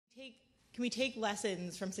can we take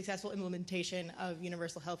lessons from successful implementation of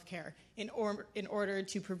universal health care in order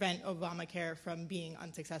to prevent Obamacare from being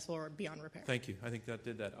unsuccessful or beyond repair? Thank you. I think that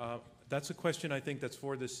did that. That's a question I think that's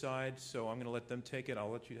for this side, so I'm going to let them take it. I'll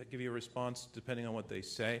let you give you a response depending on what they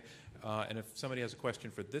say. And if somebody has a question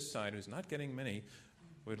for this side who's not getting many,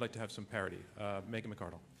 we'd like to have some parity. Megan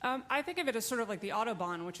McArdle. I think of it as sort of like the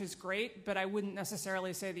Autobahn, which is great, but I wouldn't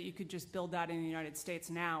necessarily say that you could just build that in the United States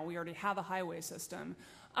now. We already have a highway system.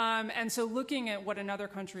 And so looking at what another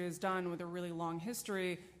country has done with a really long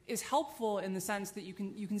history is helpful in the sense that you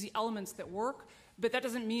can see elements that work, but that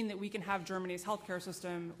doesn't mean that we can have Germany's healthcare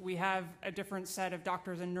system. We have a different set of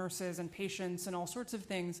doctors and nurses and patients and all sorts of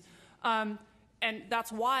things. And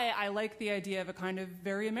that's why I like the idea of a kind of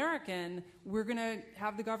very American, we're going to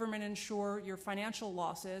have the government insure your financial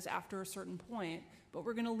losses after a certain point, but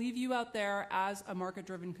we're going to leave you out there as a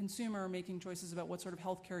market-driven consumer making choices about what sort of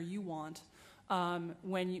health care you want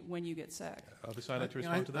when you get sick. Other side, like to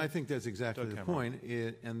respond to that? I think that's exactly the point,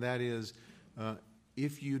 and that is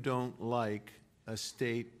if you don't like a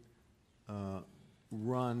state-run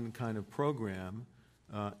kind of program,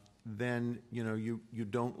 then you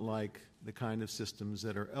don't like the kind of systems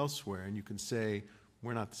that are elsewhere. And you can say,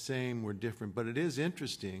 we're not the same, we're different. But it is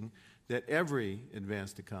interesting that every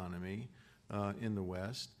advanced economy in the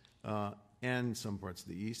West and some parts of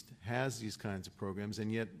the East has these kinds of programs,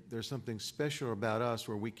 and yet there's something special about us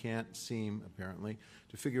where we can't seem, apparently,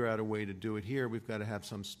 to figure out a way to do it here. We've got to have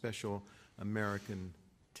some special American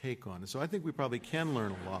take on it. So I think we probably can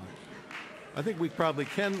learn a lot. I think we probably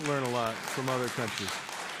can learn a lot from other countries.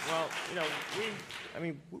 Well,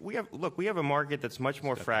 we have a market that's much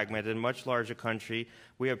more fragmented, much larger country.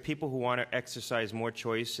 We have people who want to exercise more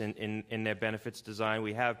choice in their benefits design.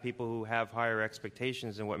 We have people who have higher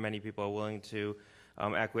expectations than what many people are willing to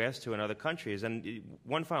acquiesce to in other countries. And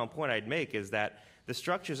one final point I'd make is that the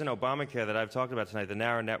structures in Obamacare that I've talked about tonight, the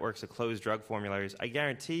narrow networks, the closed drug formularies, I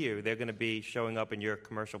guarantee you they're going to be showing up in your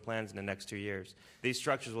commercial plans in the next 2 years. These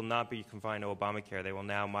structures will not be confined to Obamacare. They will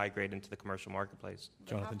now migrate into the commercial marketplace.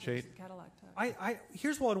 Jonathan Chait.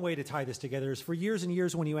 Here's one way to tie this together is for years and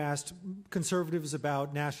years when you asked conservatives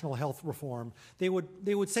about national health reform, they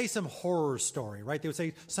would say some horror story, right? They would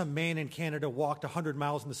say some man in Canada walked 100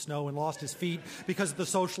 miles in the snow and lost his feet because of the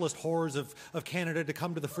socialist horrors of Canada to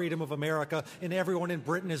come to the freedom of America, and everyone in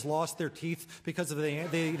Britain has lost their teeth because of the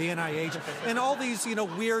NIH, and all these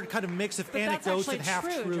weird kind of mix of anecdotes and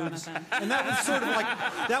half-truths. And that was sort of like,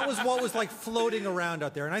 that was what was like floating around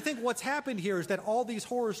out there. And I think what's happened here is that all these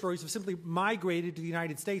horror stories have simply migrated to the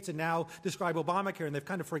United States and now describe Obamacare, and they've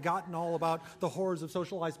kind of forgotten all about the horrors of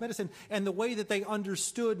socialized medicine. And the way that they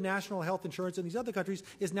understood national health insurance in these other countries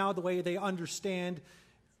is now the way they understand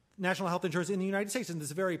national health insurance in the United States in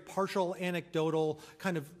this very partial, anecdotal,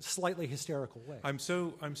 kind of slightly hysterical way. I'm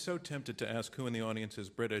so tempted to ask who in the audience is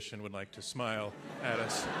British and would like to smile at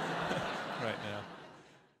us right now.